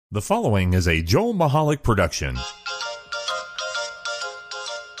The following is a Joel Michalec production.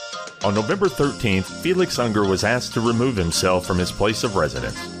 On November 13th, Felix Unger was asked to remove himself from his place of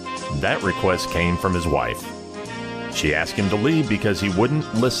residence. That request came from his wife. She asked him to leave because he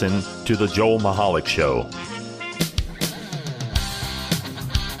wouldn't listen to the Joel Michalec Show.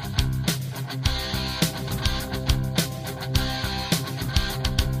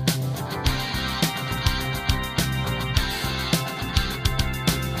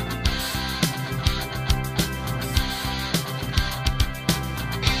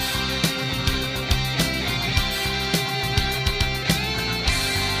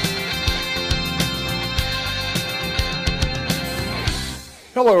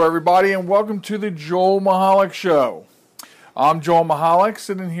 Hello, everybody, and welcome to the Joel Michalec Show. I'm Joel Michalec,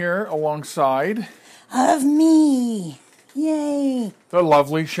 sitting here alongside of me. Yay. The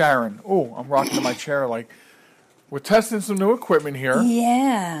lovely Sharon. Oh, I'm rocking in my chair like we're testing some new equipment here.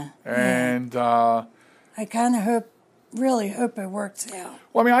 Yeah. And I kind of really hope it works out.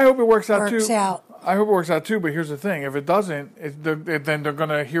 Well, I mean, I hope it works out too. I hope it works out too, but here's the thing. If it doesn't, then they're going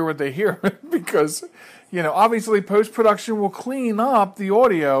to hear what they hear because, you know, obviously post-production will clean up the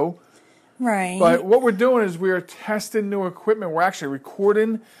audio. Right. But what we're doing is we're testing new equipment. We're actually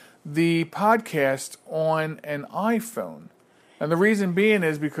recording the podcast on an iPhone. And the reason being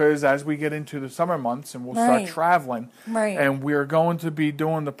is because as we get into the summer months and we'll start traveling, and we're going to be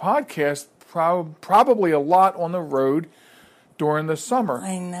doing the podcast probably a lot on the road during the summer.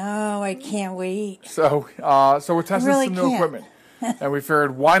 I know. I can't wait. So we're testing some new equipment. And we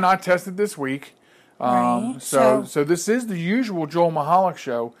figured, why not test it this week? So this is the usual Joel Michalec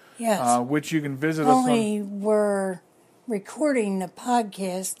Show, which you can visit us on. Only we're recording the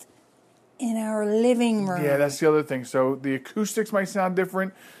podcast in our living room. Yeah, that's the other thing. So the acoustics might sound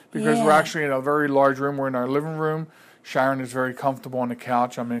different because we're actually in a very large room. We're in our living room. Sharon is very comfortable on the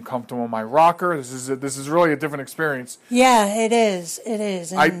couch. I'm comfortable on my rocker. This is really a different experience. Yeah, it is. It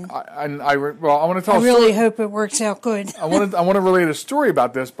is. And I want to tell. I really hope it works out good. I want to relate a story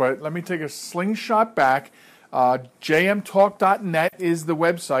about this, but let me take a slingshot back. jmtalk.net is the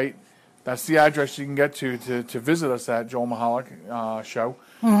website. That's the address you can get to visit us at Joel Michalec Show.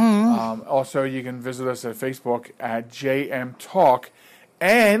 Mm-hmm. Also, you can visit us at Facebook at jmtalk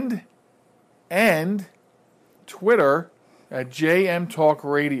and Twitter at jmtalk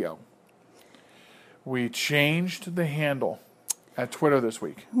radio. We changed the handle at Twitter this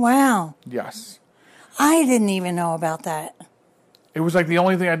week. Wow. Yes. I didn't even know about that. It was like the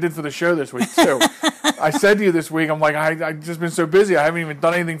only thing I did for the show this week, too. I said to you this week, I'm like, I've just been so busy, I haven't even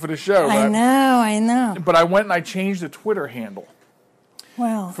done anything for the show. I know. But I went and I changed the Twitter handle.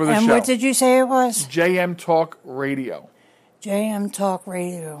 Well, for the and show. What did you say it was? JM Talk Radio. JM Talk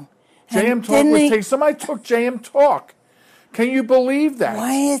Radio. JM Talk. Somebody took JM Talk. Can you believe that?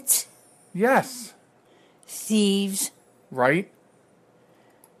 What? Yes. Thieves. Right?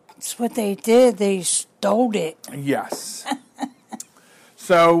 That's what they did. They stole it. Yes.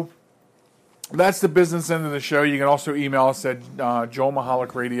 So that's the business end of the show. You can also email us at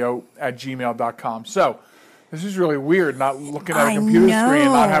joelmichalecradio@gmail.com. So this is really weird, not looking at a computer screen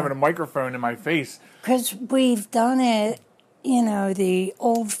and not having a microphone in my face. Because we've done it, the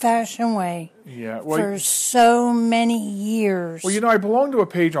old-fashioned way for so many years. Well, I belong to a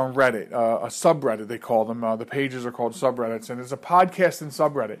page on Reddit, a subreddit they call them. The pages are called subreddits, and it's a podcast and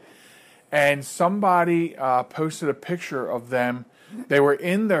subreddit. And somebody posted a picture of them. They were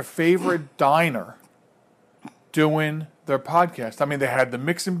in their favorite diner doing their podcast. I mean, they had the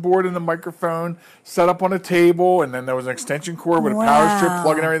mixing board and the microphone set up on a table, and then there was an extension cord with a power strip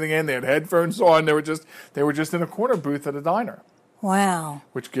plugging everything in. They had headphones on. They were just in a corner booth at a diner. Wow.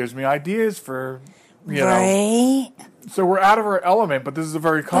 Which gives me ideas for, Right. So we're out of our element, but this is a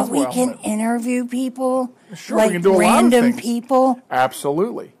very comfortable element. But we can interview people. Sure, like we can do a lot of random things. people.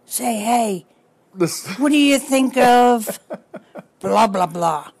 Absolutely. Say, hey, what do you think of blah, blah,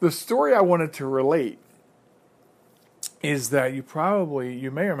 blah? The story I wanted to relate is that you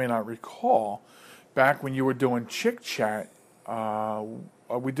may or may not recall, back when you were doing Chick Chat,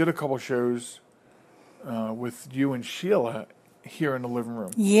 we did a couple shows with you and Sheila here in the living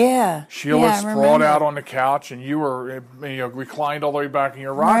room. Yeah. Sheila sprawled out on the couch, and you were reclined all the way back in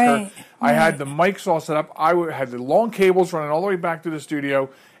your rocker. Right. I had the mics all set up. I had the long cables running all the way back to the studio,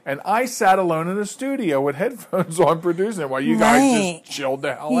 and I sat alone in the studio with headphones on producing it while you guys just chilled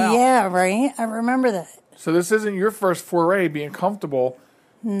the hell out. Yeah, right. I remember that. So this isn't your first foray being comfortable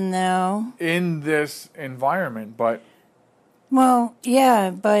in this environment, but... Well, yeah,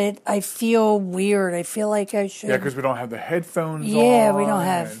 but I feel weird. I feel like I should... Yeah, because we don't have the headphones on. Yeah, we don't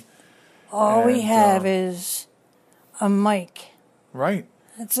have... All we have is a mic. Right.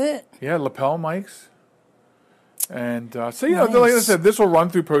 That's it. Yeah, lapel mics. And so, you know, Nice. like I said, this will run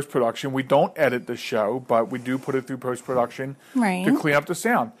through post-production. We don't edit the show, but we do put it through post-production Right. to clean up the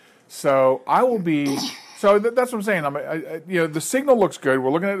sound. So I will be... So that's what I'm saying. You know, the signal looks good.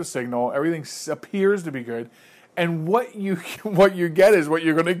 We're looking at the signal. Everything appears to be good. And what you get is what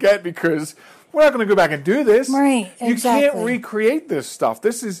you're going to get, because we're not going to go back and do this. Right, You exactly. can't recreate this stuff.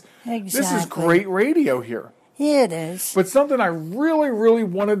 This is great radio here. Yeah, it is. But something I really, really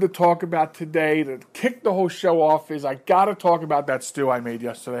wanted to talk about today to kick the whole show off is I got to talk about that stew I made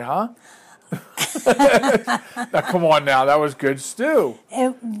yesterday, huh? Now, come on now. That was good stew.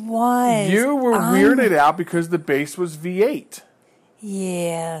 It was. You were weirded out because the base was V8.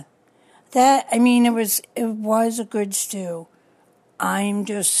 Yeah. It was a good stew. I'm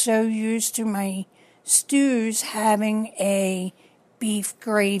just so used to my stews having a beef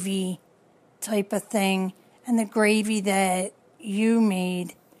gravy type of thing. And the gravy that you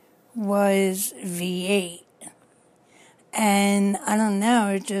made was V8. And I don't know,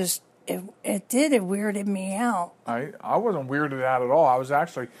 it weirded me out. I wasn't weirded out at all. I was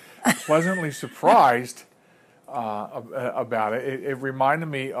actually pleasantly surprised about it. It reminded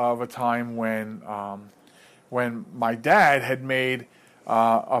me of a time when my dad had made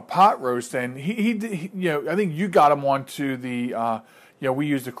a pot roast, and he you know, I think you got him onto the you know, we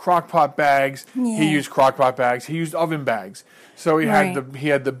used the crock pot bags. Yeah. He used crock pot bags. He used oven bags. So he Right.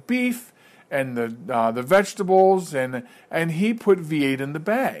 had the beef and the vegetables, and he put V8 in the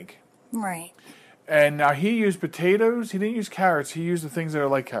bag. Right. And now he used potatoes. He didn't use carrots. He used the things that are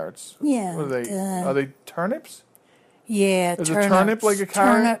like carrots. Yeah. What are they? Are they turnips? Yeah, Is a turnip like a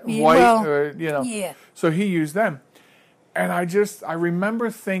carrot? Turnip, White, well, or, you know. yeah. So he used them. And I remember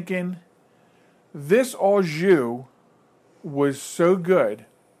thinking, this au jus was so good.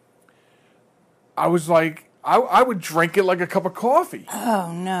 I was like, I would drink it like a cup of coffee.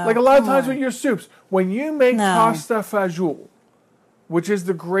 Oh, no. Like a lot of come times on. with your soups. When you make No. pasta fagioli, which is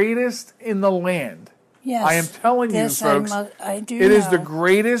the greatest in the land, Yes. I am telling you, This folks, I do it is the know.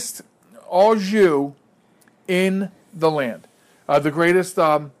 greatest au jus in the land. The greatest,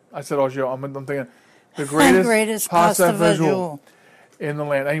 I said au jus, I'm thinking, the greatest, pasta fagioli in the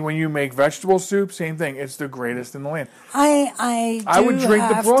land. And when you make vegetable soup, same thing. It's the greatest in the land. I would drink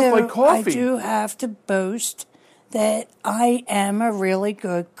the broth like coffee. I do have to boast that I am a really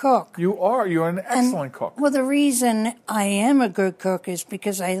good cook. You're an excellent cook. Well, the reason I am a good cook is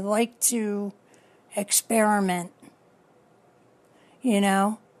because I like to experiment. You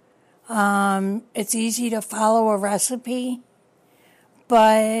know? It's easy to follow a recipe,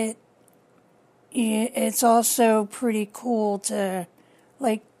 but it's also pretty cool to,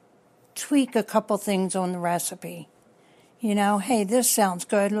 like, tweak a couple things on the recipe. You know, hey, this sounds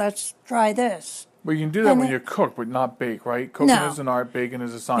good, let's try this. But you can do that And when it- you cook, but not bake, right? Cooking No. is an art, baking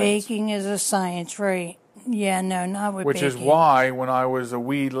is a science. Baking is a science, right? Yeah, no, not with Which baking. is why, when I was a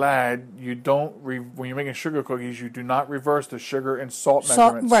wee lad, you don't when you're making sugar cookies, you do not reverse the sugar and salt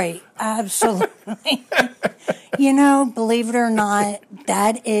measurements. Right, absolutely. You know, believe it or not,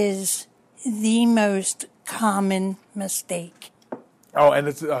 that is the most common mistake. Oh, and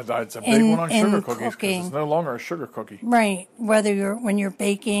it's a big In- one on sugar in cookies because cooking. it's no longer a sugar cookie. Right, whether when you're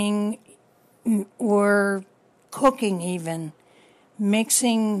baking or cooking even,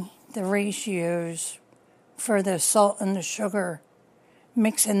 mixing the ratios for the salt and the sugar,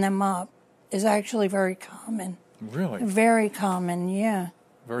 mixing them up is actually very common. Really? Very common, yeah.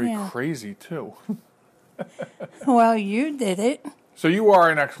 Very Yeah. crazy, too. Well, you did it. So you are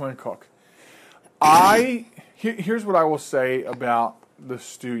an excellent cook. Here's what I will say about the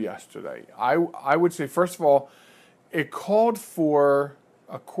stew yesterday. I would say, first of all, it called for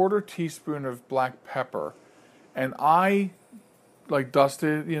a 1/4 teaspoon of black pepper, and I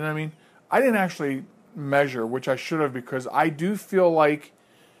dusted, you know what I mean? I didn't actually measure, which I should have, because I do feel like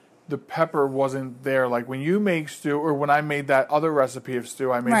the pepper wasn't there. Like when you make stew, or when I made that other recipe of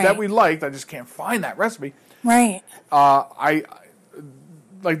stew I made that Right. we liked, I just can't find that recipe. Right. I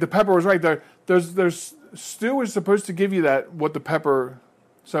like the pepper was right there. There's stew is supposed to give you that, what the pepper.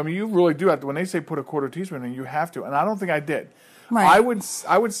 So I mean, you really do have to. When they say put a 1/4 teaspoon in, you have to, and I don't think I did. Right.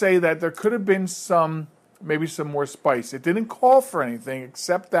 I would say that there could have been maybe some more spice. It didn't call for anything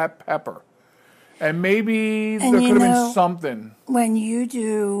except that pepper, and maybe And there you could have know- been something. When you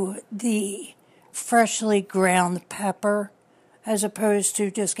do the freshly ground pepper, as opposed to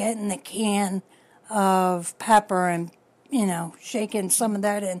just getting the can of pepper and, you know, shaking some of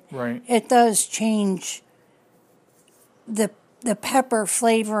that in, Right. it does change. The pepper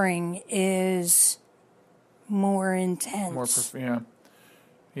flavoring is more intense.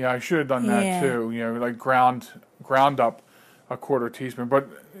 Yeah. I should have done that Yeah. too. You know, like ground up a quarter teaspoon. But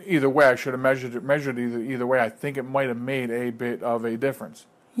either way, I should have measured either way. I think it might have made a bit of a difference.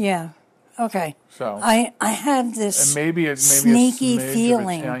 Yeah. Okay. So I have this and maybe a sneaky smidge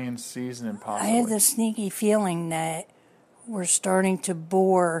feeling. of Italian seasoning, possibly. I have this sneaky feeling that we're starting to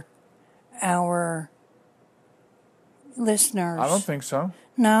bore our listeners. I don't think so.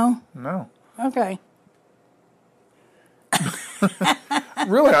 No? No. Okay.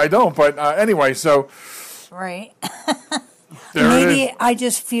 Really, I don't. But anyway, so Right. there it Maybe is. I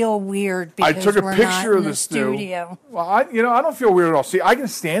just feel weird because I took a we're picture not of in the stew. studio. Well, I don't feel weird at all. See, I can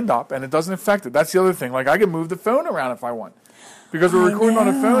stand up and it doesn't affect it. That's the other thing. Like, I can move the phone around if I want. Because we're recording on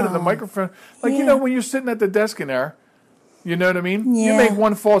a phone and the microphone. Like, Yeah. when you're sitting at the desk in there, you know what I mean? Yeah. You make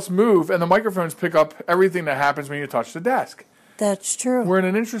one false move and the microphones pick up everything that happens when you touch the desk. That's true. We're in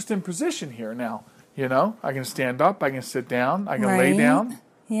an interesting position here now. I can stand up, I can sit down, I can lay Right. down,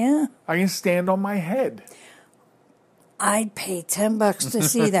 Yeah. I can stand on my head. I'd pay $10 to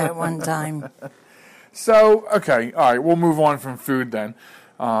see that one time. So, okay, all right, we'll move on from food then.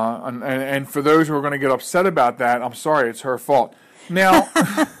 And for those who are going to get upset about that, I'm sorry, it's her fault. Now,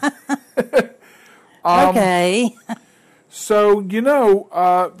 Okay. so,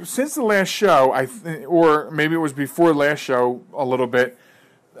 since the last show, or maybe it was before last show a little bit,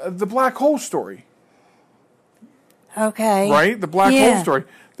 the black hole story, Okay. right? The black Yeah. hole story.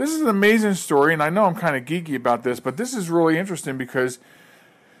 This is an amazing story, and I know I'm kind of geeky about this, but this is really interesting because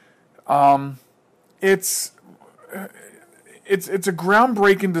it's a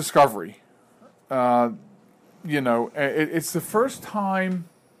groundbreaking discovery. It's the first time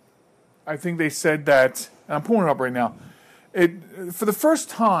I think they said that, and I'm pulling it up right now. For the first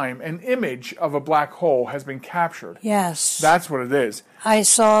time, an image of a black hole has been captured. Yes. That's what it is. I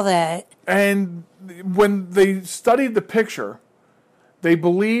saw that. And when they studied the picture, they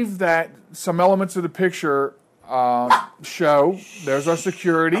believe that some elements of the picture show. There's our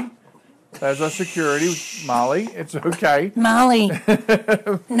security. There's our security, Molly. It's okay. Molly.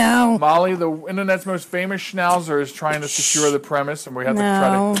 No. Molly, the internet's most famous schnauzer, is trying to secure the premise, and we have to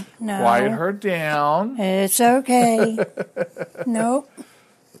try to quiet her down. It's okay. Nope.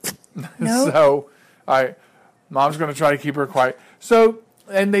 Nope. So, Mom's going to try to keep her quiet. So,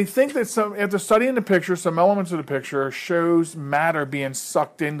 and they think that after studying the picture, some elements of the picture shows matter being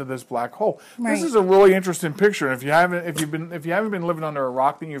sucked into this black hole. Right. This is a really interesting picture, and if you haven't been living under a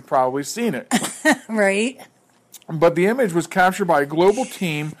rock, then you've probably seen it. Right. But the image was captured by a global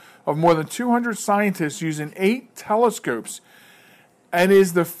team of more than 200 scientists using 8 telescopes, and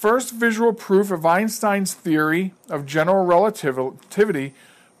is the first visual proof of Einstein's theory of general relativity,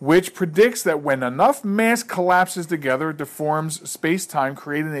 which predicts that when enough mass collapses together, it deforms space-time,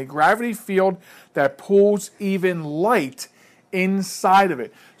 creating a gravity field that pulls even light inside of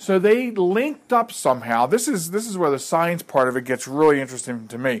it. So they linked up somehow. This is where the science part of it gets really interesting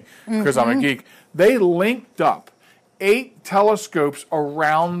to me, because I'm a geek. They linked up 8 telescopes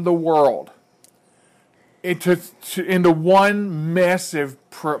around the world into one massive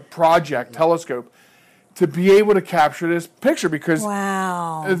project telescope to be able to capture this picture, because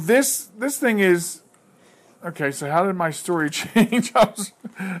Wow. this thing is okay. So how did my story change?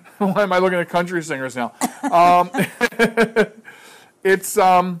 Why am I looking at country singers now? It's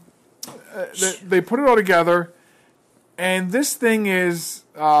they put it all together, and this thing is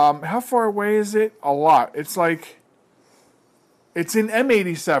how far away is it? A lot. It's like it's in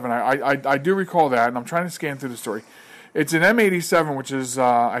M87. I do recall that, and I'm trying to scan through the story. It's in M87, which is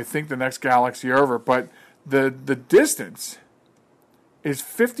I think the next galaxy over, but the distance is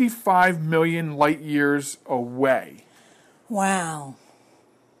 55 million light years away. Wow.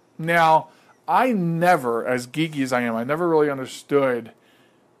 Now, I never, as geeky as I am, I never really understood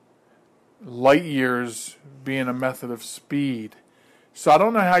light years being a method of speed. So I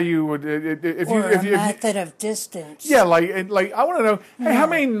don't know how you would if you method of distance. Yeah, like I want to know, hey, how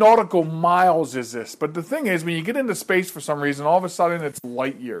many nautical miles is this? But the thing is, when you get into space for some reason, all of a sudden it's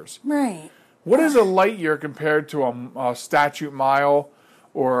light years. Right. What is a light year compared to a statute mile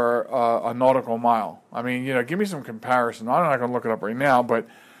or a nautical mile? I mean, give me some comparison. I'm not going to look it up right now, but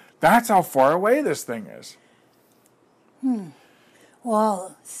that's how far away this thing is.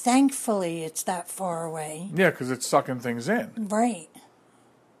 Well, thankfully it's that far away. Yeah, because it's sucking things in. Right.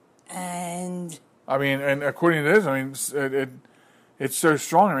 And I mean, and according to this, I mean, it's so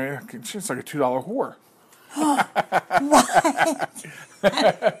strong. I mean, it's like a $2 whore.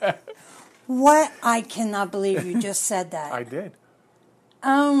 what? I cannot believe you just said that. I did.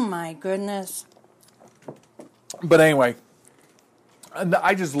 Oh my goodness. But anyway, and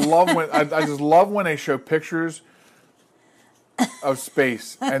I just love when I just love when they show pictures of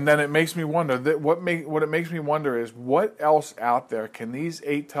space, and then it makes me wonder that what it makes me wonder is what else out there can these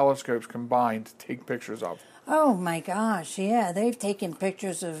 8 telescopes combine to take pictures of? Oh my gosh, yeah, they've taken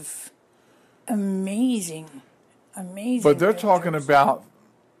pictures of amazing. But they're talking about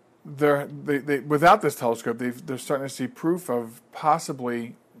they without this telescope, they're starting to see proof of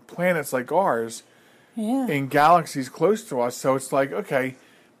possibly planets like ours in galaxies close to us. So it's like, okay,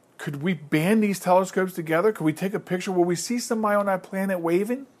 could we band these telescopes together? Could we take a picture? Will we see somebody on that planet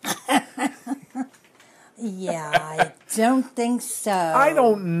waving? Yeah, I don't think so. I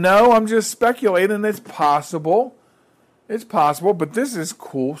don't know. I'm just speculating. It's possible. It's possible, but this is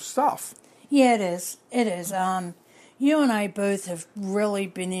cool stuff. Yeah, it is. It is. You and I both have really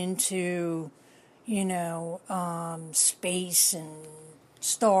been into, space and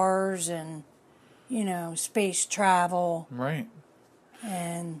stars and, space travel. Right.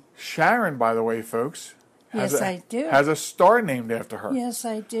 And Sharon, by the way, folks. I do. Has a star named after her. Yes,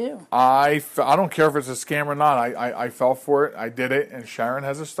 I do. I don't care if it's a scam or not. I fell for it. I did it, and Sharon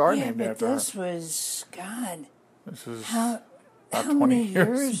has a star named after her. This was, God. This was how 20 many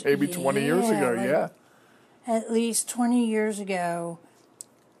years, maybe 20 years ago, yeah. At least 20 years ago,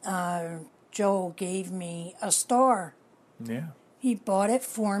 Joel gave me a star. Yeah. He bought it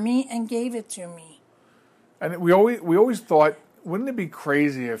for me and gave it to me. And we always thought, wouldn't it be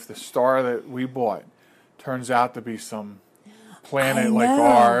crazy if the star that we bought turns out to be some planet like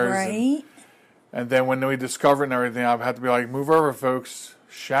ours? Right? And then when we discover it and everything, I've had to be like, move over, folks.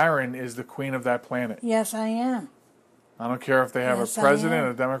 Sharon is the queen of that planet. Yes, I am. I don't care if they have a president,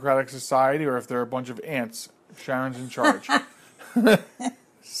 a democratic society, or if they're a bunch of ants. Sharon's in charge.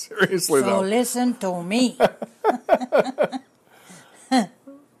 Seriously, though. So listen to me.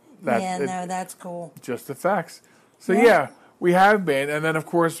 That's cool. Just the facts. So yeah, we have been, and then of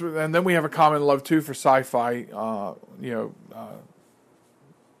course, and then we have a common love too for sci-fi,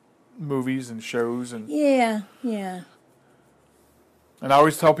 movies and shows, and yeah. And I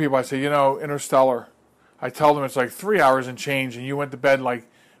always tell people, I say, Interstellar. I tell them it's like 3 hours and change, and you went to bed like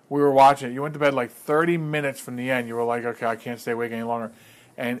we were watching it. You went to bed like 30 minutes from the end. You were like, okay, I can't stay awake any longer.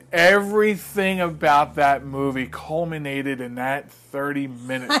 And everything about that movie culminated in that 30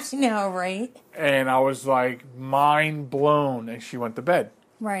 minutes. I know, right? And I was like, mind blown. And she went to bed.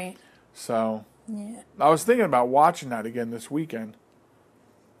 Right. So I was thinking about watching that again this weekend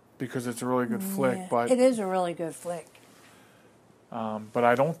because it's a really good flick. But it is a really good flick. But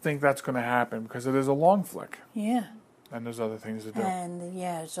I don't think that's going to happen because it is a long flick. Yeah. And there's other things to do. And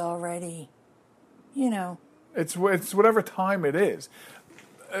it's already, It's whatever time it is.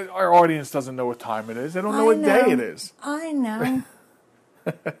 Our audience doesn't know what time it is. They don't know what day it is. I know.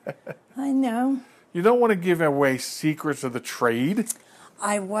 I know. You don't want to give away secrets of the trade.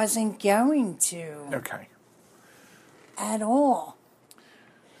 I wasn't going to. Okay. At all.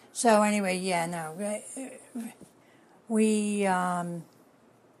 So anyway, we are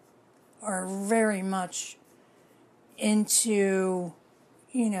very much into,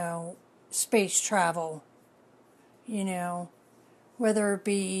 space travel, whether it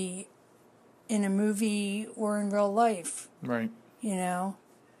be in a movie or in real life. Right. Where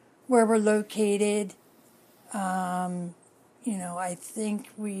we're located. I think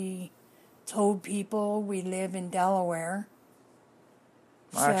we told people we live in Delaware.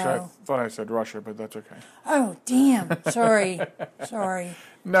 Actually, I thought I said Russia, but that's okay. Oh, damn. Sorry.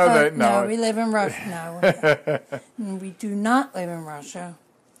 No, we live in Russia. No, we do not live in Russia.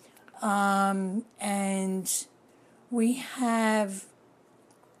 And we have,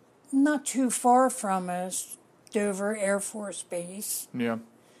 not too far from us, Dover Air Force Base. Yeah.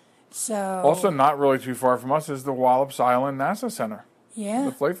 So also not really too far from us is the Wallops Island NASA Center. Yeah.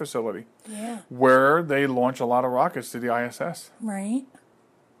 The flight facility. Yeah. Where they launch a lot of rockets to the ISS. Right.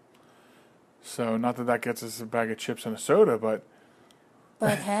 So not that gets us a bag of chips and a soda, but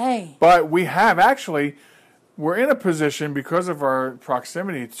hey. But we have actually, we're in a position because of our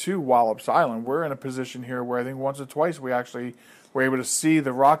proximity to Wallops Island. We're in a position here where I think once or twice we actually were able to see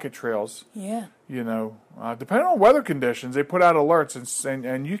the rocket trails. Yeah. Depending on weather conditions, they put out alerts,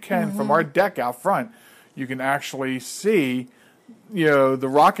 and you can from our deck out front, you can actually see, the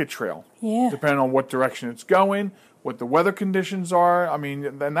rocket trail. Yeah. Depending on what direction it's going, what the weather conditions are. I mean,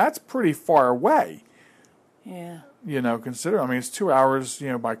 and that's pretty far away. Yeah. Consider. It's 2 hours,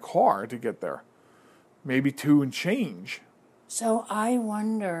 by car to get there. Maybe 2 and change. So I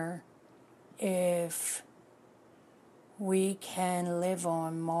wonder if we can live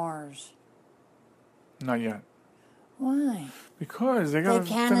on Mars. Not yet. Why? Because they got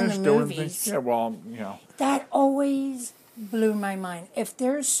to finish doing things. Yeah, well, That always blew my mind. If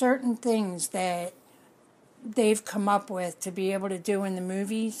there's certain things that they've come up with to be able to do in the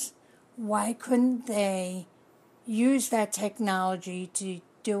movies, why couldn't they use that technology to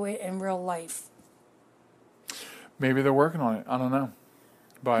do it in real life? Maybe they're working on it. I don't know.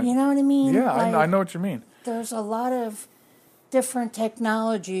 But you know what I mean? Yeah, like, I know what you mean. There's a lot of different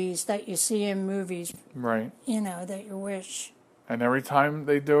technologies that you see in movies, right? That you wish. And every time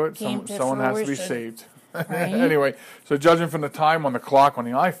they do it, someone has to be saved. Right? Anyway, so judging from the time on the clock on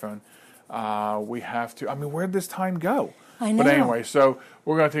the iPhone, we have to. I mean, where'd this time go? I know. But anyway, so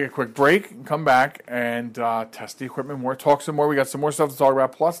we're going to take a quick break and come back and test the equipment more, talk some more. We got some more stuff to talk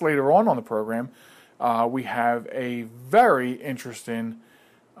about. Plus, later on the program, we have a very interesting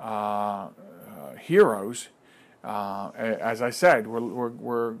heroes. As I said,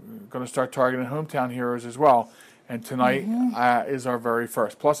 we're going to start targeting hometown heroes as well. And tonight is our very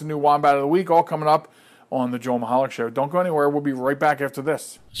first. Plus a new Wombat of the Week, all coming up on the Joel Michalec Show. Don't go anywhere. We'll be right back after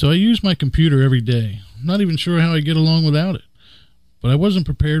this. So I use my computer every day. I'm not even sure how I get along without it. But I wasn't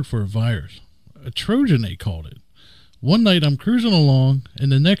prepared for a virus. A Trojan, they called it. One night I'm cruising along,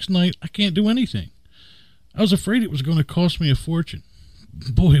 and the next night I can't do anything. I was afraid it was going to cost me a fortune.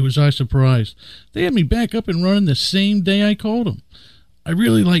 Boy, was I surprised. They had me back up and running the same day I called them. I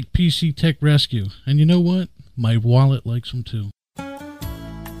really like PC Tech Rescue, and you know what? My wallet likes them too.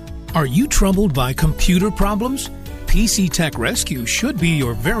 Are you troubled by computer problems? PC Tech Rescue should be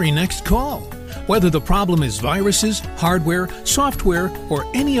your very next call. Whether the problem is viruses, hardware, software, or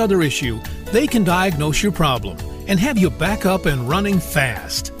any other issue, they can diagnose your problem and have you back up and running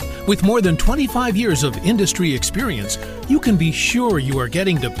fast. With more than 25 years of industry experience, you can be sure you are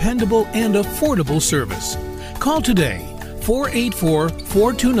getting dependable and affordable service. Call today,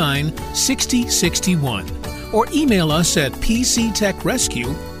 484-429-6061, or email us at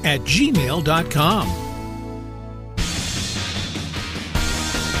pctechrescue@gmail.com.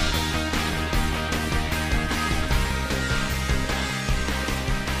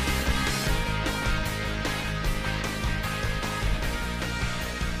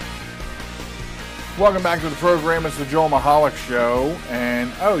 Welcome back to the program. It's the Joel Michalec Show.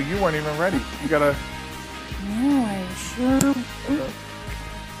 And, you weren't even ready. You got to... No, I sure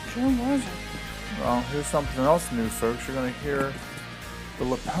wasn't. Well, here's something else new, folks. You're going to hear the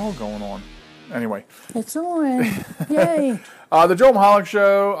lapel going on. Anyway. It's on. Yay. The Joel Michalec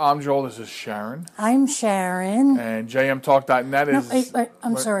Show. I'm Joel. This is Sharon. I'm Sharon. And jmtalk.net is...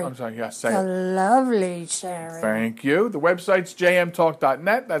 I'm sorry. I'm sorry. Yes, say the it. Lovely Sharon. Thank you. The website's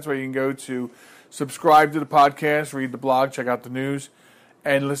jmtalk.net. That's where you can go to subscribe to the podcast, read the blog, check out the news,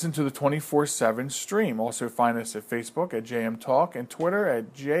 and listen to the 24/7 stream. Also find us at Facebook at JM Talk and Twitter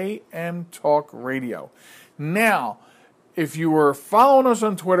at JM Talk Radio. Now, if you were following us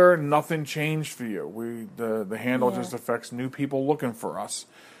on Twitter, nothing changed for you. The handle just affects new people looking for us.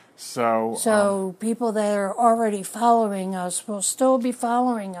 So people that are already following us will still be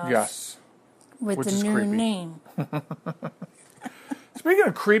following us. Yes. With the new name. Speaking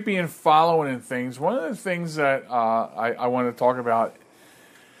of creepy and following and things, one of the things that I want to talk about,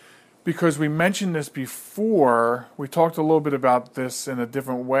 because we mentioned this before, we talked a little bit about this in a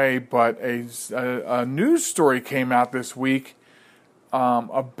different way, but a news story came out this week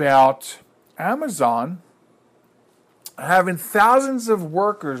about Amazon having thousands of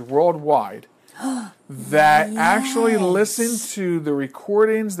workers worldwide that actually listen to the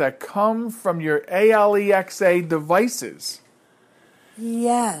recordings that come from your Alexa devices.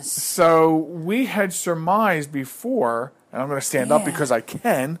 Yes. So we had surmised before, and I'm going to stand up because I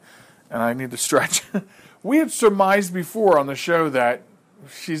can, and I need to stretch. We had surmised before on the show that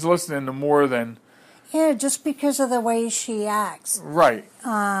she's listening to more than... Yeah, just because of the way she acts. Right.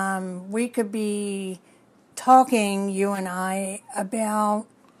 We could be talking, you and I, about,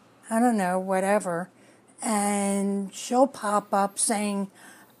 I don't know, whatever, and she'll pop up saying,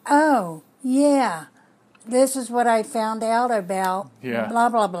 oh, yeah, this is what I found out about, blah,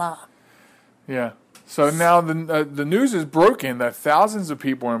 blah, blah. Yeah. So now the news is broken that thousands of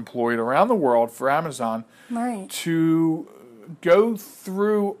people are employed around the world for Amazon to go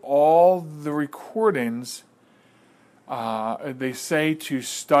through all the recordings. They say to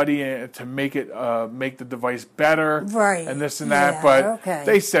study it, to make it make the device better, and this and that. But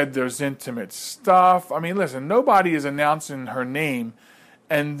they said there's intimate stuff. I mean, listen, nobody is announcing her name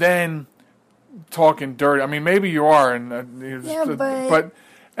and then talking dirty. I mean, maybe you are, but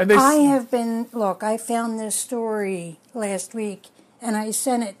I have been. Look, I found this story last week, and I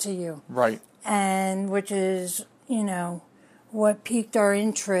sent it to you. Right. And which is, what piqued our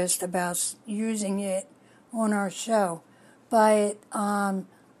interest about using it on our show. But I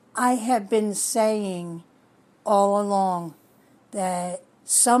have been saying all along that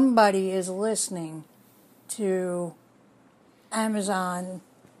somebody is listening to Amazon,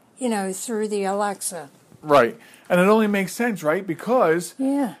 through the Alexa. Right. And it only makes sense, right? Because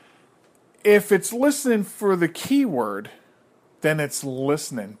Yeah. if it's listening for the keyword, then it's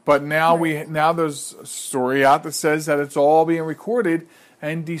listening. But now now there's a story out that says that it's all being recorded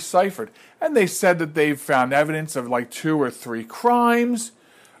and deciphered. And they said that they've found evidence of like 2 or 3 crimes.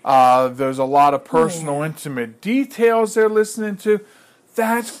 There's a lot of personal, intimate details they're listening to.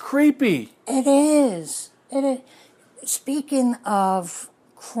 That's creepy. It is. It is. Speaking of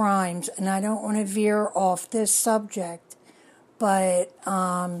crimes, and I don't want to veer off this subject, but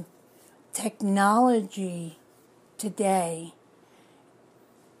technology today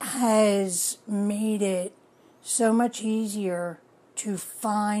has made it so much easier to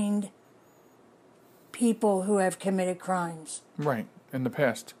find people who have committed crimes. Right, in the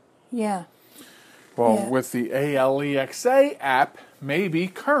past. Yeah. Well, with the ALEXA app, maybe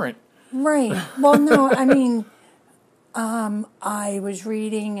current. Right. Well, no, I mean, I was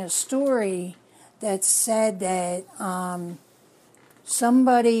reading a story that said that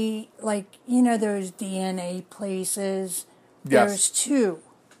somebody, like, those DNA places, Yes. there's 2,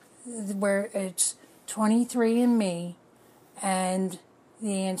 where it's 23andMe and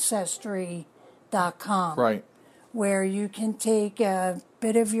the Ancestry.com. Right. Where you can take a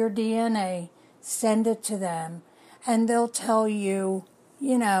bit of your DNA, send it to them, and they'll tell you,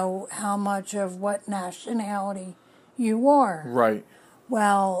 how much of what nationality you are. Right.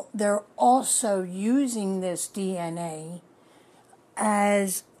 Well, they're also using this DNA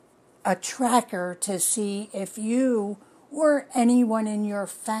as a tracker to see if you or anyone in your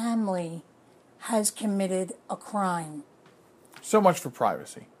family has committed a crime. So much for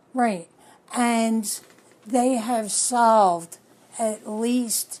privacy. Right. And they have solved at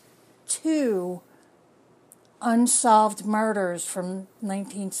least 2 unsolved murders from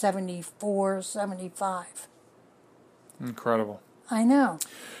 1974, 75. Incredible. I know.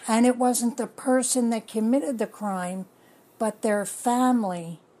 And it wasn't the person that committed the crime, but their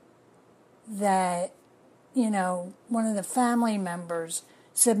family that, one of the family members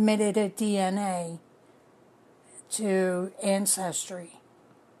submitted a DNA to Ancestry.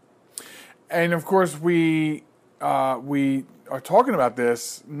 And of course, we are talking about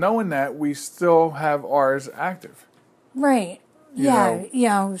this knowing that we still have ours active. Right.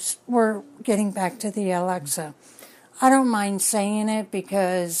 We're getting back to the Alexa. I don't mind saying it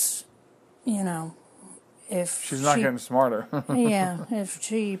because, if she's not getting smarter. if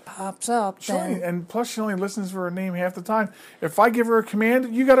she pops up, then... And plus, she only listens for her name half the time. If I give her a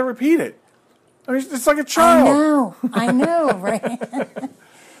command, you got to repeat it. I mean, it's like a child. I know, right?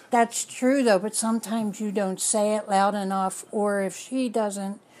 That's true, though, but sometimes you don't say it loud enough, or if she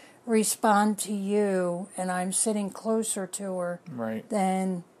doesn't respond to you and I'm sitting closer to her, right,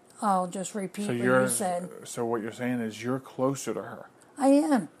 then I'll just repeat what you said. So what you're saying is you're closer to her. I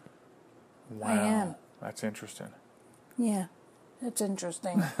am. Wow. I am. That's interesting. Yeah, it's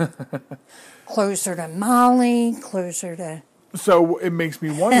interesting. Closer to Molly, closer to... So it makes me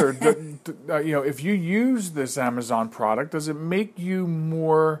wonder, if you use this Amazon product, does it make you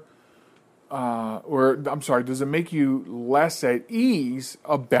more, does it make you less at ease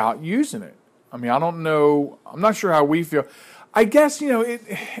about using it? I mean, I don't know. I'm not sure how we feel. I guess,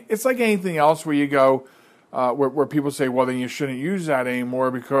 it's like anything else where you go, where people say, well, then you shouldn't use that anymore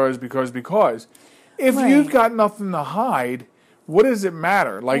because. If you've got nothing to hide, what does it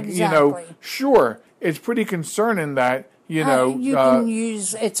matter? Like, exactly. Sure, it's pretty concerning that, you can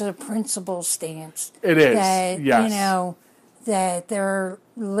use, it's a principle stance. It is, that, yes. That they're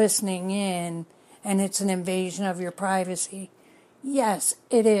listening in and it's an invasion of your privacy. Yes,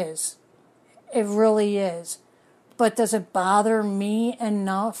 it is. It really is. But does it bother me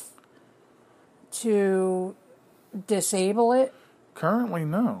enough to disable it? Currently,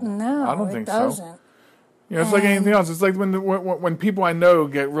 no. No, I don't think it doesn't. So. It's like anything else. It's like when people I know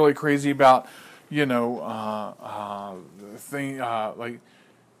get really crazy about, like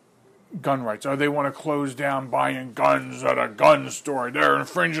gun rights. Or they want to close down buying guns at a gun store. They're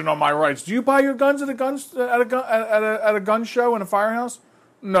infringing on my rights. Do you buy your guns at a gun show in a firehouse?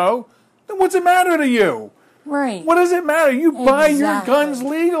 No. Then what's it matter to you? Right. What does it matter? You buy your guns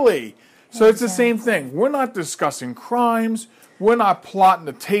legally. So it's the same thing. We're not discussing crimes. We're not plotting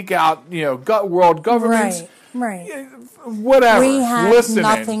to take out, world governments. Right. Whatever. We have Listening.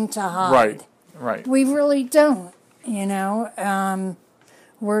 nothing to hide. Right. We really don't,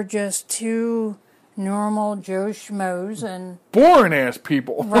 We're just 2 normal Joe Schmoes and... boring ass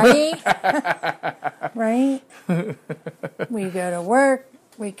people. Right? Right? We go to work,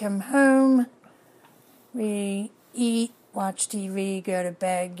 we come home, we eat, watch TV, go to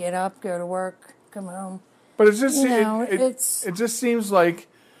bed, get up, go to work, come home. But it's just it it just seems like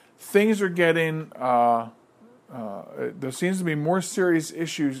things are getting. There seems to be more serious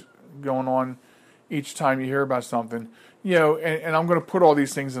issues going on each time you hear about something. And I'm going to put all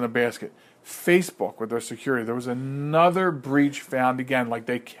these things in a basket. Facebook with their security. There was another breach found again. Like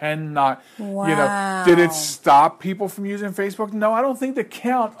they cannot. Wow. Did it stop people from using Facebook? No, I don't think the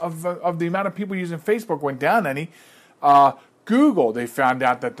count of the amount of people using Facebook went down any. Google, they found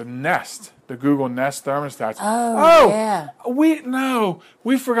out that the Google Nest thermostats. Yeah.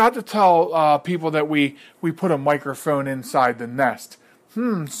 We forgot to tell people that we put a microphone inside the Nest.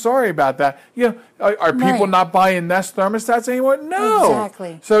 Sorry about that. Are people not buying Nest thermostats anymore? No.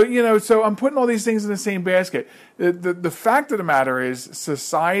 Exactly. So I'm putting all these things in the same basket. The fact of the matter is,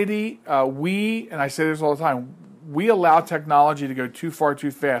 society, and I say this all the time, we allow technology to go too far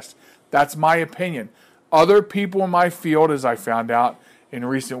too fast. That's my opinion. Other people in my field, as I found out in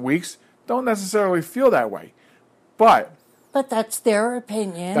recent weeks, don't necessarily feel that way. But that's their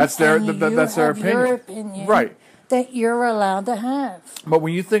opinion. That's their Your opinion. Right. That you're allowed to have. But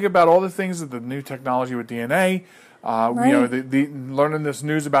when you think about all the things that the new technology with DNA, the learning this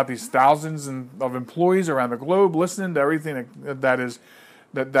news about these thousands of employees around the globe listening to everything that they're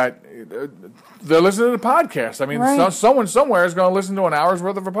listening to podcasts. I mean, someone somewhere is going to listen to an hour's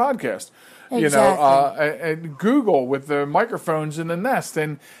worth of a podcast. Exactly. And Google with the microphones in the Nest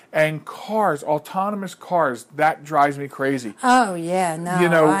and cars, autonomous cars, that drives me crazy. Oh yeah,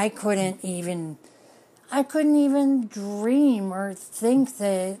 no, I couldn't even dream or think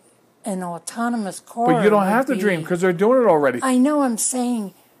that an autonomous car. But you don't have to dream because they're doing it already. I know. I'm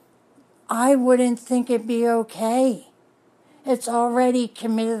saying, I wouldn't think it'd be okay. It's already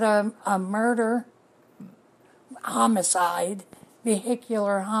committed a murder, homicide,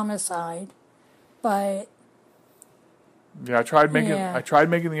 vehicular homicide, but yeah, I tried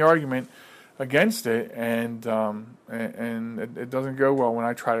making the argument against it, and it doesn't go well when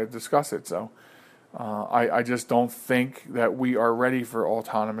I try to discuss it. So. I just don't think that we are ready for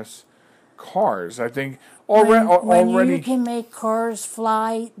autonomous cars. I think already when you can make cars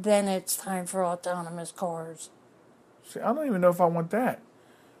fly, then it's time for autonomous cars. See, I don't even know if I want that.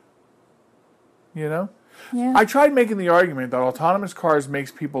 Yeah. I tried making the argument that autonomous cars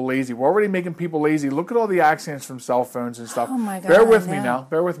makes people lazy. We're already making people lazy. Look at all the accidents from cell phones and stuff. Oh my God! Bear with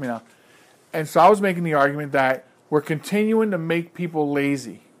me now. And so I was making the argument that we're continuing to make people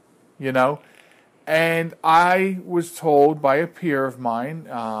lazy. And I was told by a peer of mine,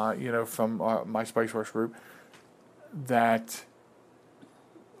 from my Spiceworks group, that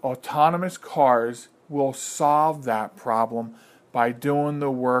autonomous cars will solve that problem by doing the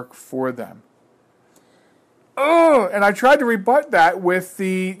work for them. And I tried to rebut that with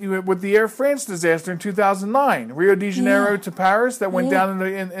the Air France disaster in 2009, Rio de Janeiro to Paris, that went down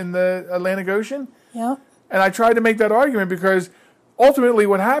in the Atlantic Ocean. Yeah. And I tried to make that argument because ultimately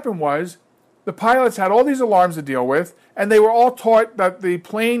what happened was, the pilots had all these alarms to deal with, and they were all taught that the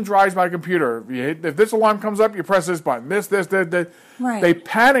plane drives by computer. If this alarm comes up, you press this button. This. Right. They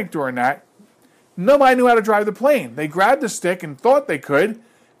panicked during that. Nobody knew how to drive the plane. They grabbed the stick and thought they could,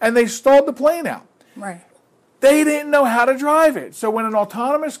 and they stalled the plane out. Right. They didn't know how to drive it. So when an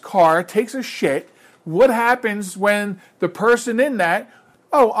autonomous car takes a shit, what happens when the person in that...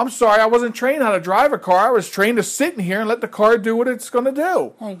 Oh, I'm sorry, I wasn't trained how to drive a car. I was trained to sit in here and let the car do what it's going to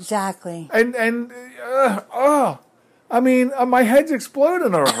do. Exactly. My head's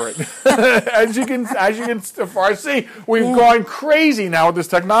exploding over it. as you can far see, we've gone crazy now with this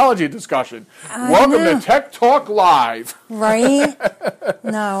technology discussion. Welcome to Tech Talk Live. Right?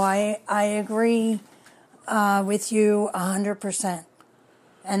 No, I agree with you 100%.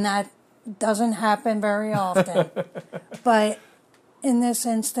 And that doesn't happen very often. But... in this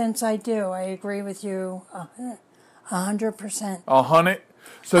instance, I do. I agree with you 100%. 100?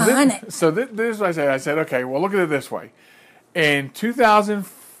 So 100. This is what I said. I said, okay, well, look at it this way. In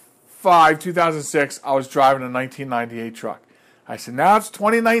 2005, 2006, I was driving a 1998 truck. I said, now it's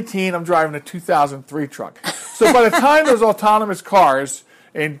 2019, I'm driving a 2003 truck. So by the time those autonomous cars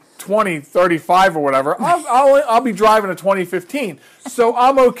in 2035 or whatever, I'll be driving a 2015. So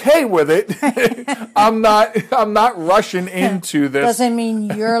I'm okay with it. I'm not rushing into this. Doesn't mean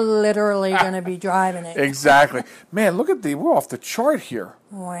you're literally going to be driving it. Exactly. Man, we're off the chart here.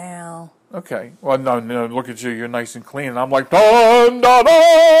 Wow. Okay. Well, no, look at you. You're nice and clean. And I'm like, dun, da,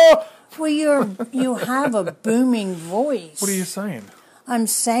 da. Well, you have a booming voice. What are you saying? I'm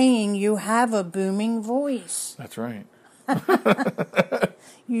saying you have a booming voice. That's right.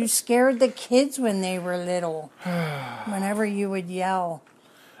 You scared the kids when they were little. Whenever you would yell.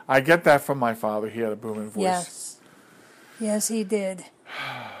 I get that from my father. He had a booming voice. Yes, he did.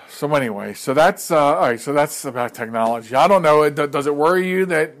 So anyway, so that's all right. So that's about technology. I don't know. Does it worry you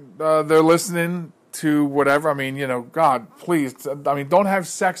that they're listening to whatever? I mean, God, please. I mean, don't have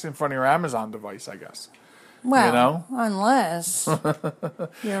sex in front of your Amazon device, I guess. Well, unless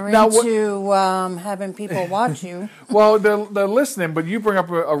you're Now, into having people watch you. Well, they're listening, but you bring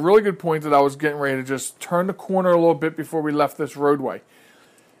up a really good point that I was getting ready to just turn the corner a little bit before we left this roadway.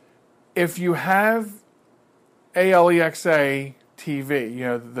 If you have ALEXA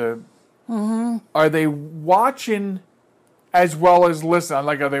TV, are they watching as well as listening?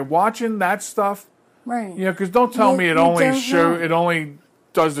 Like, are they watching that stuff? Right. Because don't tell me it only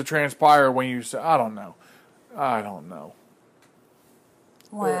does the transpire when you say, I don't know.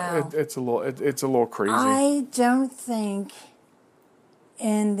 Wow. It's a little crazy. I don't think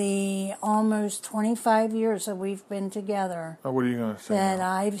in the almost 25 years that we've been together What are you going to say that now?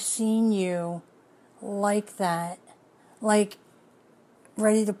 I've seen you like that, like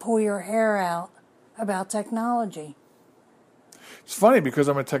ready to pull your hair out about technology. It's funny because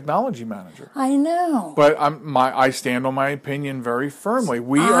I'm a technology manager. I know. But I stand on my opinion very firmly.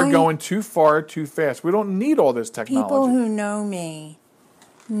 We are going too far, too fast. We don't need all this technology. People who know me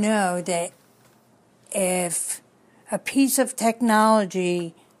know that if a piece of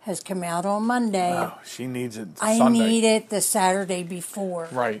technology has come out on Monday, she needs it I Sunday. need it the Saturday before.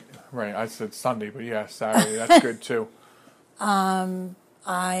 Right. I said Sunday, but yeah, Saturday. That's good too.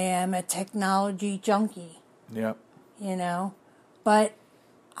 I am a technology junkie, Yep. But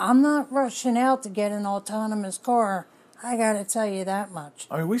I'm not rushing out to get an autonomous car. I got to tell you that much.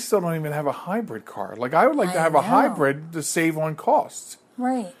 I mean, we still don't even have a hybrid car. Like, I would like to have a hybrid to save on costs.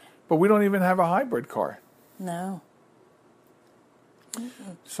 Right. But we don't even have a hybrid car. No.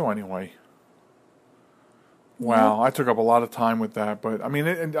 So anyway. Wow, I took up a lot of time with that. But, I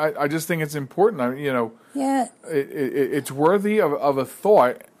mean, I just think it's important. Yeah. It's worthy of a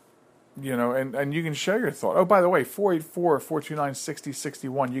thought. And you can share your thought. Oh, by the way,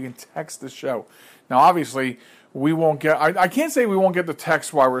 484-429-6061. You can text the show. Now, obviously, we won't get... I can't say we won't get the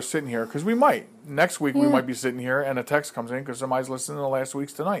text while we're sitting here, because we might. Next week, we might be sitting here, and a text comes in because somebody's listening to last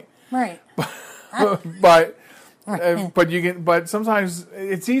week's tonight. Right. But sometimes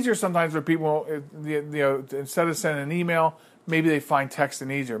it's easier sometimes for people, instead of sending an email... Maybe they find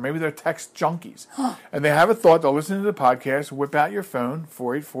texting easier. Maybe they're text junkies. And they have a thought. They'll listen to the podcast, whip out your phone,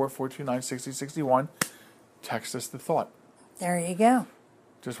 484-429-6061. Text us the thought. There you go.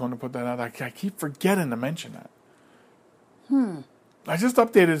 Just want to put that out. I keep forgetting to mention that. I just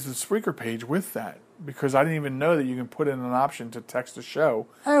updated the Spreaker page with that because I didn't even know that you can put in an option to text the show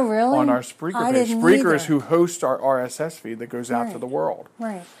Oh, really? on our Spreaker page. Spreaker is who hosts our RSS feed that goes out to the world.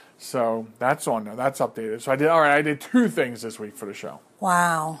 Right. So that's on there. That's updated. So I did 2 things this week for the show.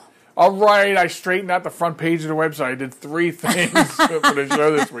 Wow. All right, I straightened out the front page of the website. I did 3 things for the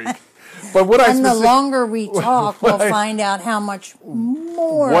show this week. But the longer we talk, we'll find out how much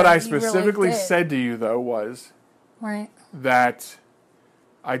more. What I you specifically really did. said to you though was that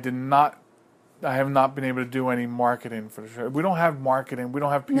I have not been able to do any marketing for the show. We don't have marketing. We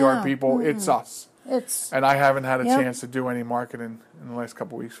don't have PR people. Mm-hmm. It's us. And I haven't had a chance to do any marketing in the last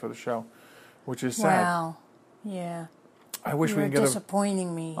couple of weeks for the show, which is sad. Wow. Yeah. I wish we could get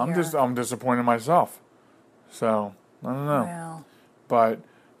disappointing me. I'm disappointing myself. So I don't know. Wow. But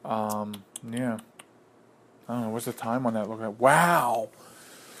yeah. I don't know. What's the time on that? Look at wow.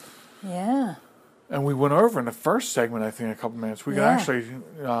 Yeah. And we went over in the first segment, I think, a couple minutes. We can actually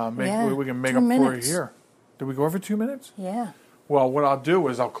we can make 2 up minutes. for it here. Did we go over 2 minutes? Yeah. Well, what I'll do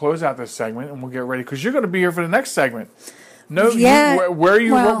is I'll close out this segment and we'll get ready because you're going to be here for the next segment. No, where are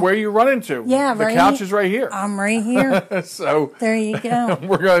you running to? Yeah, the couch is right here. I'm right here. So there you go.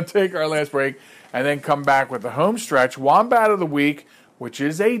 We're going to take our last break and then come back with the home stretch Wombat of the week, which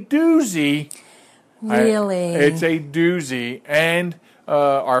is a doozy. Really, it's a doozy, and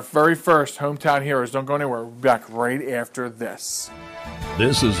our very first hometown heroes. Don't go anywhere. We'll be back right after this.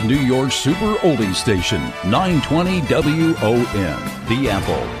 This is New York's Super Oldies Station, 920 WON, The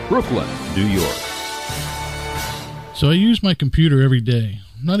Apple, Brooklyn, New York. So I use my computer every day.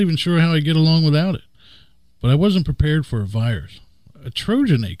 I'm not even sure how I get along without it. But I wasn't prepared for a virus. A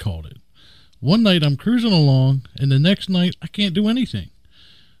Trojan, they called it. One night I'm cruising along, and the next night I can't do anything.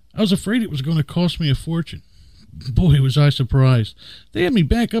 I was afraid it was going to cost me a fortune. Boy, was I surprised. They had me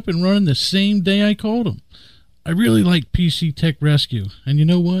back up and running the same day I called them. I really like PC Tech Rescue, and you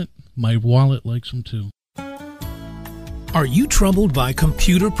know what? My wallet likes them too. Are you troubled by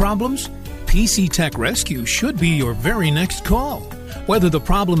computer problems? PC Tech Rescue should be your very next call. Whether the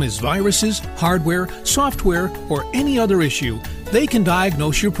problem is viruses, hardware, software, or any other issue, they can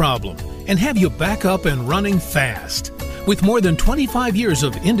diagnose your problem and have you back up and running fast. With more than 25 years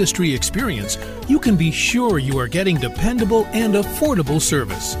of industry experience, you can be sure you are getting dependable and affordable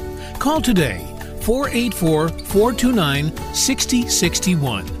service. Call today,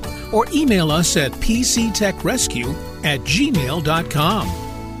 484-429-6061, or email us at pctechrescue@gmail.com.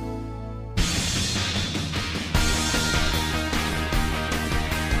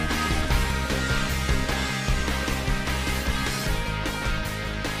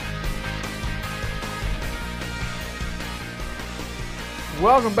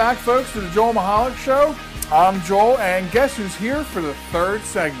 Welcome back, folks, to the Joel Michalec Show. I'm Joel, and guess who's here for the third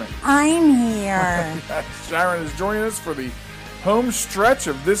segment? I'm here. Sharon is joining us for the home stretch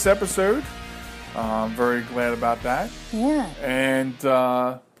of this episode. I'm very glad about that. Yeah. And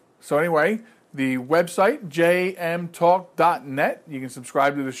so anyway, the website, jmtalk.net. You can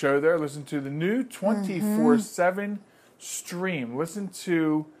subscribe to the show there. Listen to the new 24/7 stream. Listen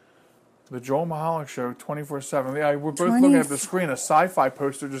to the Joel Michalec Show 24/7. Yeah, we're both looking at the screen. A sci-fi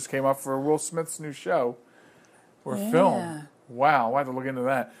poster just came up for Will Smith's new show or film. Wow, I have to look into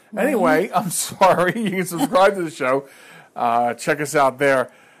that. Anyway, I'm sorry. You can subscribe to the show. Check us out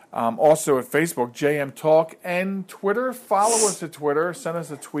there. Also at Facebook, JM Talk, and Twitter. Follow us at Twitter. Send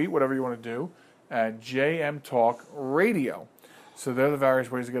us a tweet, whatever you want to do, at JM Talk Radio. So there are the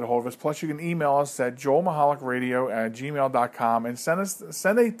various ways to get a hold of us. Plus, you can email us at joelmichalecradio@gmail.com and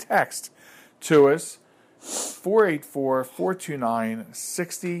send a text to us,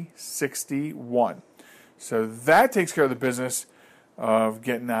 484-429-6061. So that takes care of the business of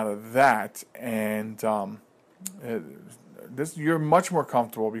getting out of that. And you're much more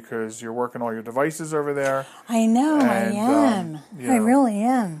comfortable because you're working all your devices over there. I know, And, I am. I really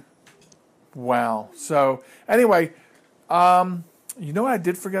am. Wow. So anyway, you know what I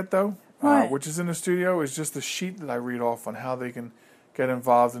did forget, though? What? Which is in the studio, is just the sheet that I read off on how they can get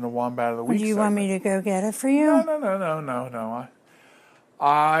involved in the Wombat of the Week Do you want me to go get it for you? No.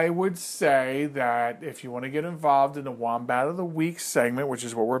 I would say that if you want to get involved in the Wombat of the Week segment, which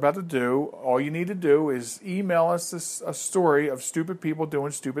is what we're about to do, all you need to do is email us a story of stupid people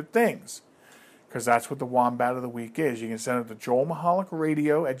doing stupid things. Because that's what the Wombat of the Week is. You can send it to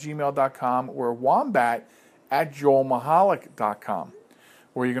joelmichalecradio@gmail.com or wombat@joelmichalec.com.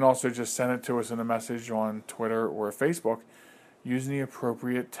 Or you can also just send it to us in a message on Twitter or Facebook using the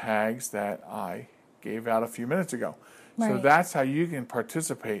appropriate tags that I gave out a few minutes ago. Right. So that's how you can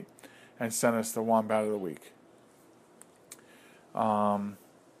participate and send us the Wombat of the Week.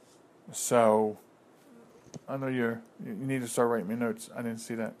 So I know you need to start writing me notes. I didn't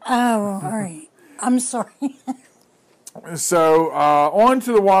see that. Oh, all right. I'm sorry. So on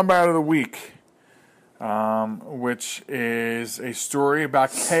to the Wombat of the Week, which is a story